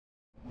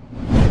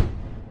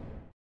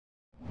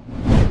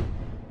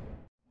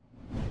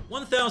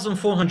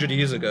1,400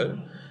 years ago,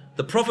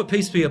 the Prophet,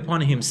 peace be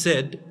upon him,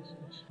 said,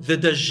 the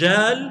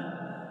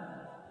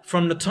Dajjal,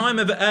 from the time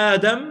of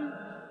Adam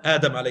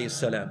alayhi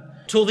salam,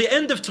 till the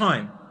end of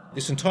time,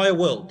 this entire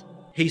world,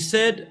 he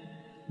said,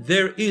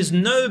 there is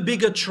no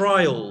bigger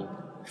trial,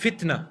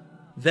 fitna,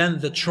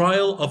 than the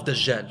trial of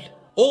Dajjal.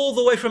 All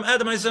the way from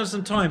Adam alayhi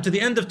salam's time to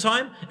the end of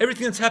time,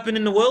 everything that's happened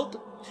in the world,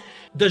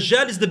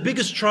 Dajjal is the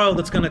biggest trial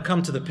that's going to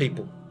come to the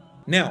people.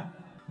 Now,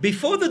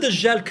 before the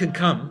Dajjal can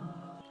come,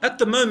 at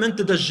the moment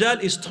the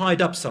Dajjal is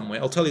tied up somewhere.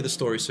 I'll tell you the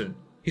story soon.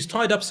 He's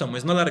tied up somewhere.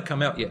 He's not allowed to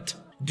come out yet.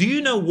 Do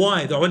you know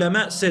why? The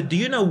ulama said, do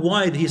you know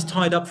why he's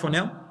tied up for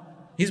now?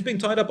 He's been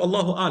tied up,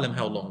 Allahu Alam,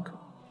 how long?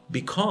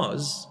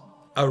 Because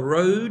a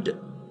road,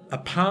 a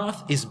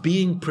path is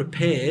being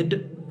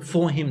prepared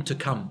for him to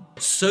come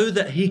so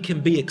that he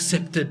can be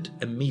accepted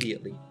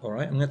immediately. All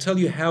right, I'm going to tell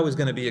you how he's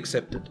going to be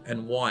accepted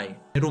and why.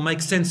 It'll make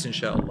sense,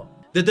 inshallah.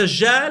 The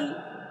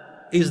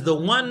Dajjal is the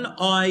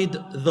one-eyed,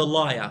 the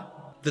liar,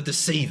 the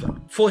deceiver.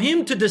 For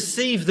him to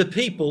deceive the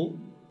people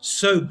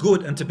so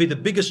good and to be the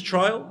biggest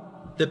trial,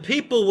 the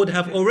people would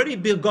have already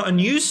gotten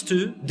used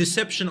to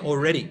deception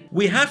already.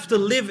 We have to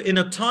live in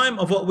a time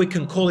of what we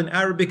can call in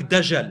Arabic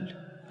Dajjal,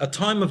 a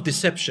time of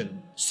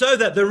deception, so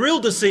that the real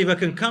deceiver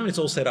can come and it's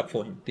all set up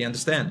for him. Do you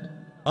understand?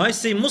 I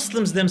see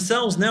Muslims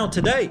themselves now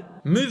today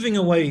moving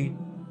away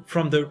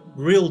from the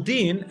real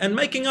deen and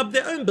making up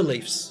their own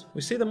beliefs.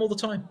 We see them all the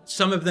time.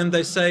 Some of them,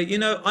 they say, you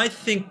know, I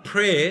think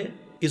prayer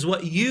is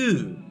what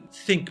you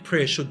think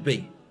prayer should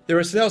be. There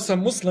are now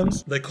some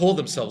Muslims, they call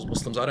themselves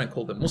Muslims, I don't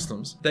call them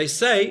Muslims. They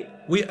say,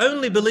 we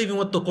only believe in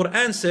what the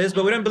Quran says,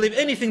 but we don't believe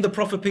anything the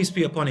Prophet, peace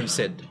be upon him,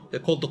 said. They're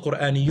called the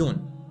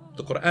Quraniyun,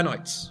 the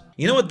Quranites.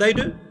 You know what they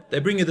do? They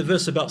bring you the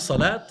verse about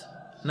salat,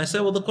 and they say,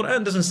 well, the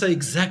Quran doesn't say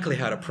exactly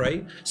how to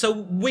pray, so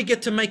we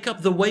get to make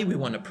up the way we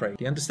want to pray.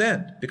 Do you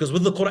understand? Because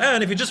with the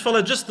Quran, if you just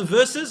follow just the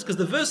verses, because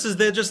the verses,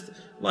 they're just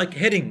like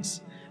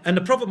headings, and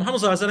the Prophet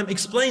Muhammad ﷺ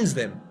explains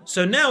them.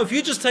 So now, if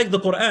you just take the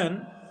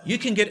Quran, you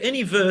can get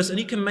any verse and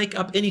you can make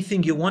up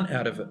anything you want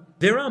out of it.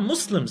 There are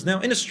Muslims now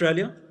in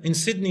Australia, in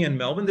Sydney and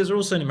Melbourne, there's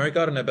also in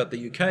America, I don't know about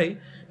the UK,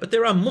 but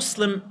there are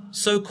Muslim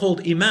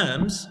so-called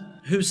imams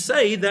who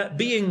say that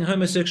being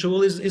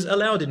homosexual is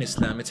allowed in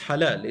Islam, it's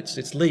halal,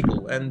 it's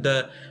legal, and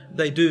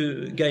they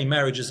do gay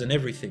marriages and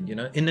everything, you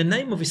know, in the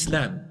name of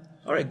Islam.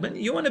 All right, man,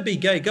 you want to be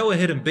gay, go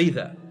ahead and be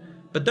that.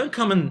 But don't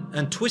come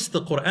and twist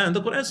the Quran.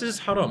 The Quran says it's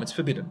haram, it's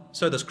forbidden.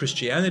 So does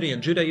Christianity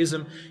and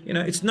Judaism, you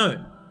know, it's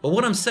known. But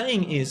what I'm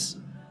saying is,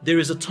 there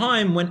is a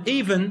time when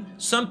even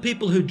some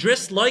people who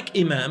dress like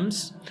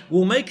imams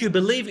will make you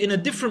believe in a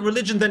different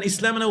religion than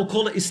Islam, and I will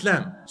call it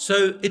Islam.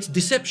 So it's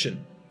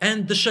deception.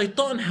 And the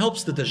shaitan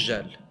helps the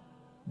Dajjal.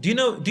 Do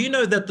you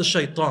know that the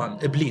shaitan,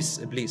 Iblis,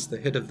 the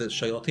head of the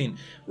shayateen,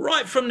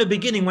 right from the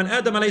beginning when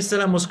Adam alayhi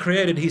salam was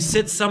created, he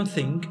said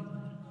something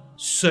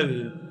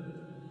so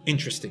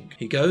interesting.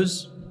 He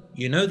goes,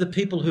 you know the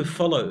people who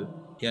follow,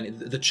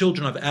 the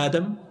children of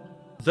Adam,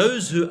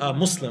 those who are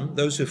Muslim,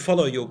 those who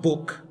follow your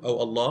book, O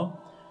Allah,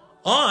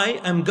 I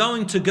am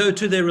going to go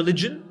to their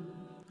religion,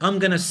 I'm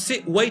going to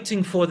sit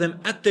waiting for them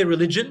at their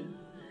religion,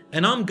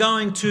 and I'm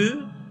going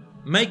to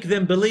make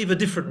them believe a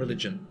different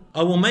religion.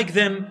 I will make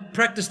them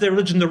practice their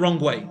religion the wrong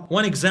way.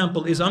 One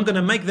example is I'm going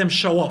to make them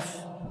show off.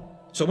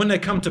 So when they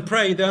come to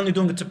pray, they're only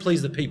doing it to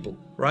please the people,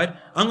 right?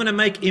 I'm going to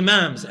make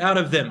imams out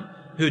of them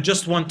who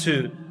just want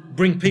to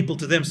bring people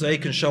to them so he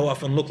can show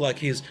off and look like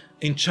he's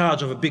in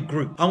charge of a big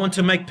group. I want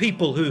to make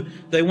people who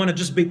they want to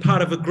just be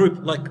part of a group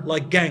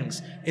like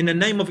gangs in the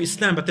name of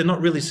Islam, but they're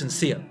not really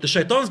sincere. The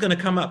shaitan's going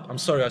to come up. I'm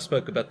sorry I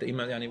spoke about the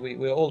imam.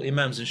 We're all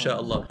imams,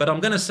 inshallah. But I'm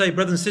going to say,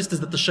 brothers and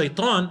sisters, that the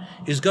shaitan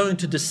is going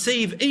to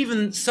deceive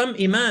even some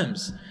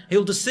imams.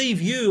 He'll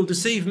deceive you, he'll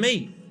deceive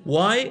me.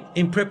 Why?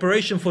 In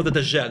preparation for the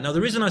Dajjal. Now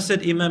the reason I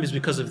said imam is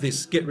because of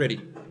this. Get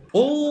ready.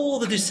 All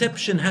the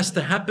deception has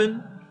to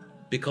happen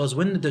because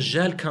when the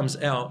Dajjal comes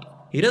out,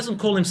 he doesn't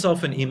call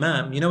himself an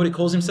imam. You know what he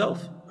calls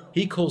himself?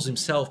 He calls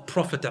himself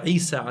Prophet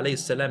Isa alayhi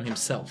salam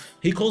himself.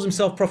 He calls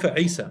himself Prophet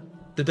Isa.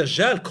 The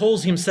Dajjal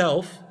calls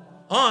himself,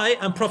 I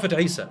am Prophet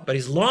Isa, but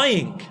he's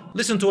lying.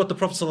 Listen to what the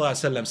Prophet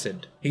ﷺ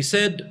said. He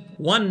said,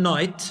 one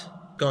night,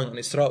 going on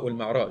Isra wal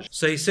Mi'raj.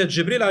 So he said,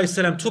 Jibreel alayhi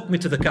salam took me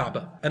to the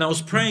Kaaba, and I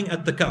was praying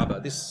at the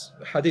Kaaba. This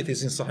hadith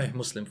is in Sahih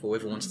Muslim for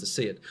whoever wants to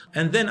see it.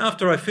 And then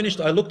after I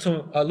finished, I looked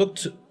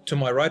to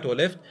my right or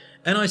left,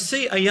 and I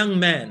see a young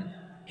man.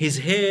 His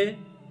hair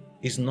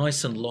is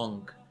nice and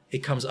long. It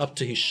comes up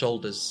to his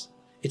shoulders.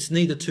 It's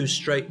neither too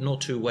straight nor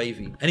too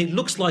wavy. And it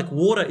looks like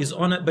water is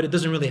on it, but it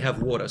doesn't really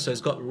have water. So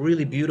it's got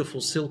really beautiful,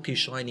 silky,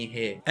 shiny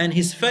hair. And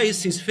his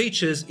face, his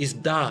features is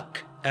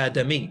dark,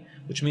 Adami,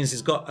 which means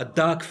he's got a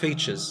dark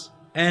features.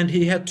 And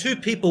he had two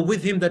people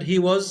with him that he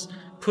was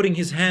putting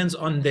his hands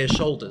on their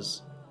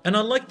shoulders. And I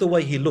liked the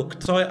way he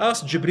looked. So I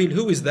asked Jibreel,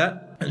 who is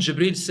that? And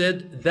Jibreel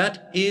said,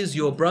 that is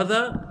your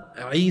brother,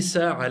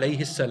 Isa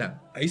alayhi salam.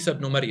 Isa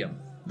ibn Maryam,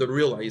 the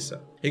real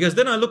Isa. He goes,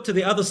 then I looked to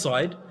the other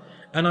side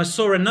and I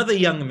saw another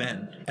young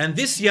man. And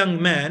this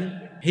young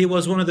man, he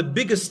was one of the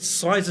biggest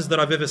sizes that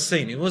I've ever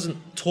seen. He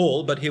wasn't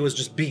tall, but he was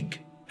just big.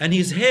 And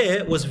his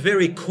hair was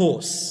very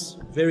coarse.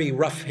 very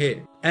rough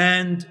hair.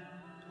 And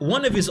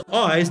one of his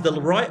eyes, the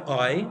right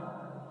eye,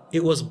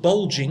 it was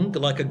bulging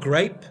like a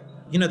grape.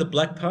 You know the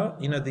black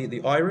part, you know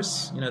the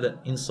iris, you know the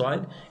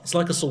inside. It's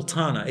like a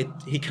sultana.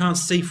 He can't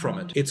see from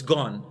it. It's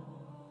gone.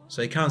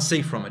 So he can't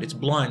see from it. It's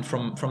blind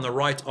from the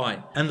right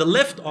eye. And the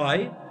left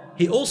eye,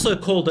 he also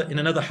called it, in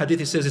another hadith,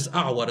 he says it's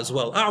a'war as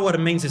well. A'war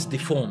means it's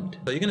deformed.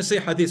 So you're going to see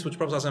hadith which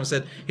Prophet ﷺ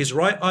said, his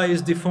right eye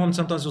is deformed.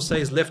 Sometimes we'll say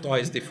his left eye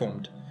is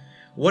deformed.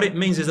 What it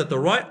means is that the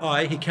right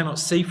eye, he cannot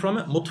see from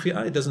it,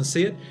 mutfi'ah, he doesn't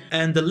see it.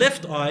 And the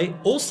left eye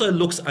also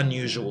looks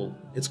unusual.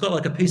 It's got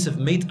like a piece of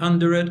meat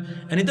under it,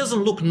 and it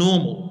doesn't look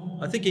normal.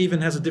 I think he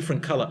even has a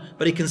different color,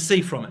 but he can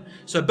see from it.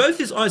 So both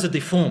his eyes are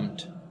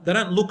deformed. They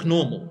don't look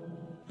normal.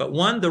 But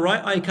one, the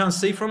right eye can't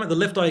see from it, the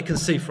left eye can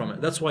see from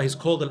it. That's why he's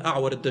called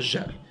al-a'war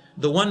al-Dajjal,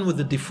 the one with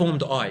the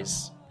deformed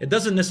eyes. It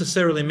doesn't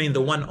necessarily mean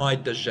the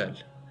one-eyed Dajjal.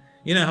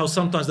 You know how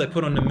sometimes they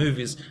put on the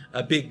movies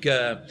a big,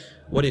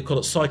 what do you call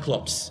it,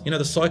 cyclops. You know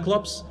the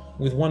cyclops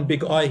with one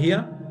big eye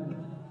here?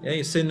 Yeah,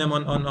 you've seen them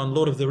on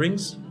Lord of the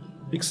Rings?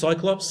 Big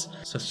cyclops.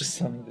 So it's just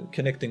something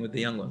connecting with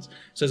the young ones.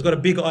 So he's got a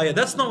big eye.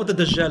 That's not what the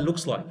Dajjal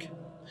looks like.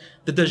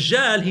 The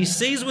Dajjal, he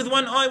sees with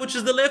one eye, which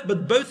is the left,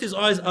 but both his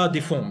eyes are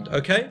deformed,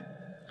 okay?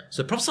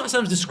 So Prophet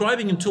ﷺ is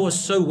describing him to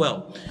us so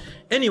well.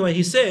 Anyway,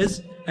 he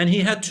says, and he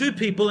had two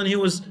people and he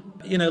was,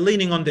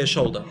 leaning on their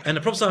shoulder. And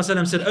the Prophet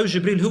ﷺ said, "Oh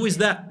Jibreel, who is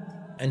that?"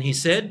 And he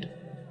said,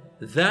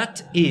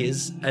 "That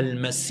is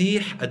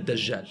Al-Masih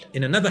Ad-Dajjal."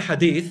 In another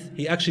hadith,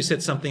 he actually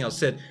said something else.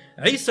 Said,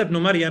 Isa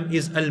ibn Maryam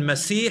is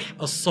Al-Masih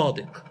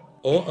As-Sadiq,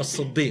 or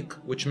As-Siddiq,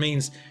 which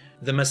means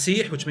the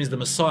Masih, which means the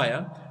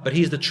Messiah, but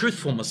he is the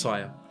truthful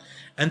Messiah.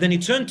 And then he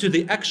turned to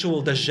the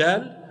actual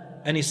Dajjal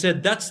and he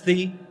said,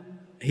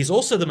 he's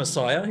also the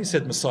Messiah. He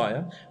said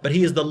Messiah, but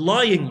he is the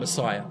lying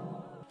Messiah.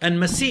 And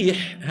Masih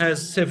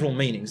has several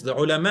meanings. The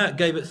ulama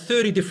gave it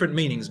 30 different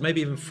meanings,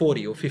 maybe even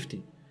 40 or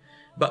 50.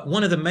 But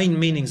one of the main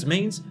meanings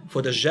means,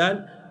 for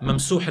Dajjal,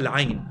 Mamsuh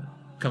al-Ayn,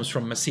 comes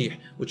from Masih,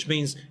 which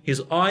means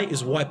his eye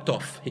is wiped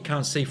off. He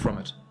can't see from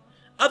it.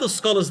 Other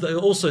scholars they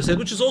also said,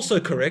 which is also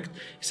correct,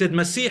 he said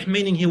Masih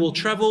meaning he will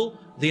travel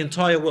the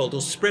entire world,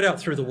 or spread out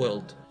through the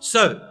world.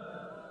 So,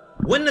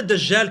 when the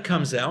Dajjal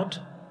comes out,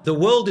 the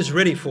world is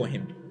ready for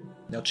him.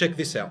 Now check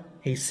this out.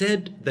 He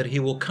said that he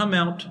will come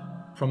out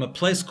from a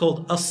place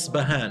called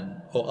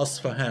Asbahan, or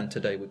Asfahan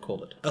today we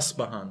call it,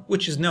 Asbahan,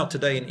 which is now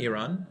today in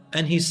Iran.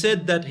 And he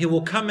said that he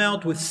will come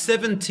out with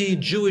 70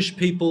 Jewish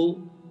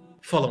people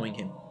following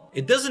him.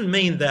 It doesn't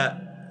mean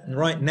that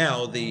right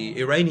now the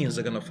Iranians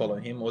are going to follow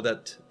him, or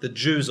that the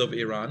Jews of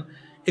Iran.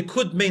 It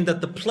could mean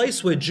that the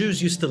place where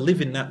Jews used to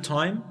live in that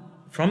time,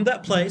 from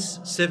that place,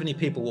 70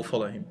 people will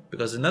follow him.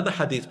 Because another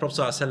hadith, Prophet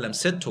ﷺ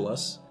said to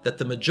us that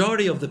the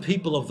majority of the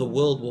people of the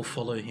world will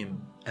follow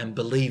him and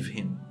believe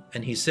him.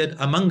 And he said,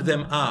 among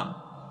them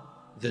are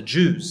the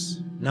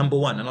Jews, number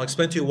one. And I'll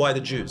explain to you why the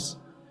Jews.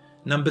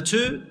 Number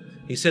two,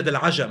 he said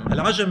Al-Ajam.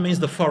 Al-Ajam means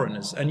the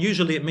foreigners, and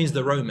usually it means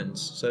the Romans.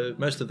 So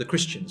most of the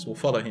Christians will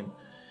follow him.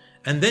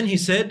 And then he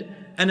said,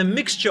 and a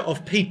mixture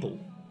of people,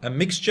 a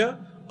mixture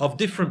of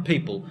different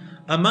people.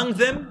 Among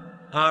them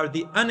are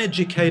the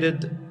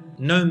uneducated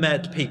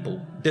nomad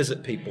people,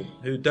 desert people,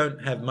 who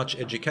don't have much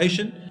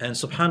education. And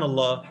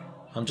subhanallah,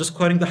 I'm just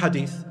quoting the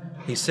hadith,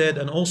 he said,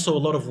 and also a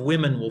lot of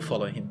women will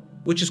follow him.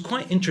 Which is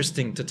quite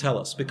interesting to tell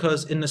us,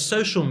 because in the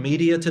social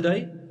media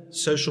today,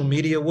 social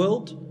media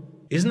world,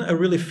 isn't it a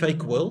really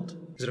fake world?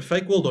 Is it a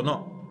fake world or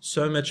not?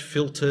 So much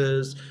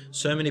filters,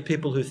 so many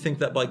people who think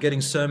that by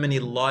getting so many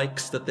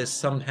likes that they're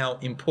somehow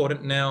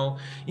important now.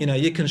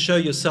 You can show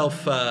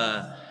yourself,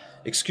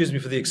 excuse me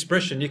for the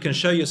expression, you can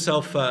show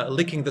yourself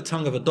licking the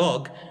tongue of a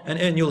dog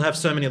and you'll have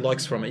so many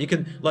likes from it. You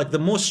can, like, the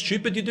more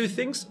stupid you do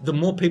things, the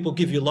more people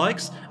give you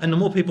likes and the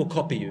more people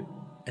copy you.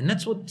 And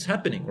that's what's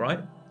happening, right?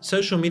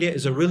 Social media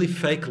is a really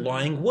fake,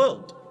 lying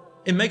world.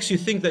 It makes you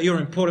think that you're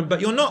important, but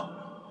you're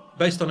not,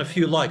 based on a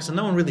few likes, and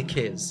no one really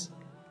cares.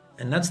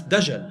 And that's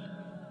Dajjal.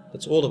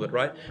 That's all of it,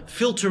 right?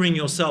 Filtering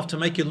yourself to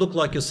make you look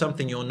like you're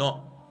something you're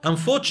not.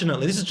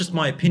 Unfortunately, this is just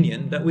my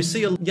opinion, that we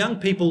see young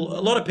people,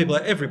 a lot of people,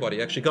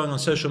 everybody actually, going on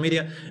social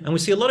media, and we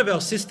see a lot of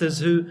our sisters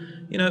who,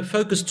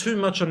 focus too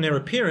much on their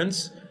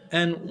appearance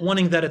and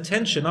wanting that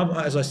attention.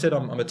 As I said,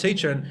 I'm a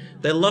teacher, and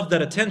they love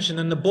that attention,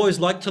 and the boys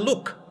like to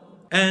look.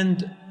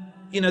 And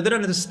they don't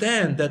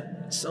understand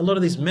that a lot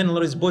of these men, a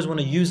lot of these boys want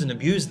to use and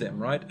abuse them,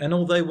 right? And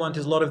all they want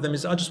is, a lot of them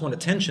is, I just want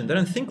attention. They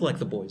don't think like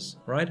the boys,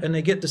 right? And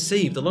they get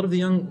deceived. A lot of the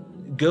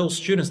young girl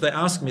students, they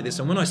ask me this,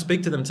 and when I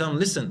speak to them, tell them,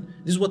 listen,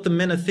 this is what the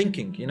men are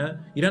thinking, You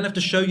don't have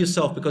to show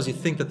yourself because you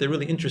think that they're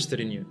really interested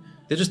in you.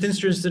 They're just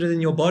interested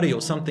in your body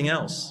or something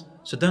else.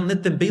 So don't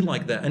let them be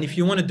like that. And if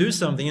you want to do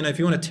something, if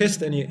you want to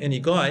test any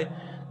guy,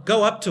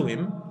 go up to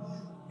him,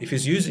 if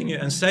he's using you,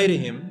 and say to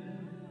him,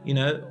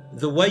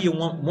 the way you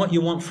want, what you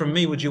want from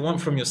me, would you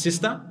want from your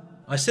sister?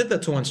 I said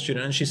that to one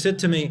student, and she said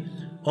to me,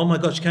 oh my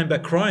God, she came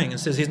back crying and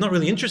says, he's not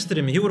really interested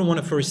in me. He wouldn't want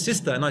it for his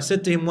sister. And I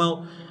said to him,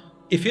 well,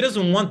 if he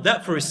doesn't want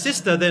that for his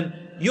sister, then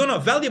you're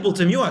not valuable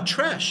to him. You are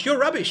trash. You're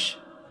rubbish.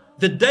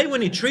 The day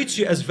when he treats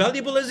you as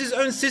valuable as his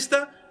own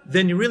sister,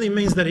 then it really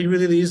means that he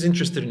really is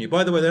interested in you.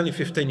 By the way, they're only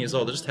 15 years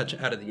old. They just hatch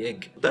out of the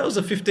egg. What was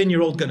a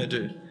 15-year-old going to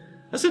do?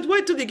 I said,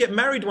 wait till you get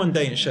married one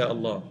day,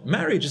 inshallah.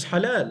 Marriage is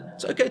halal.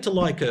 It's okay to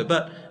like her,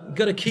 but you've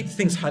got to keep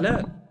things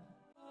halal.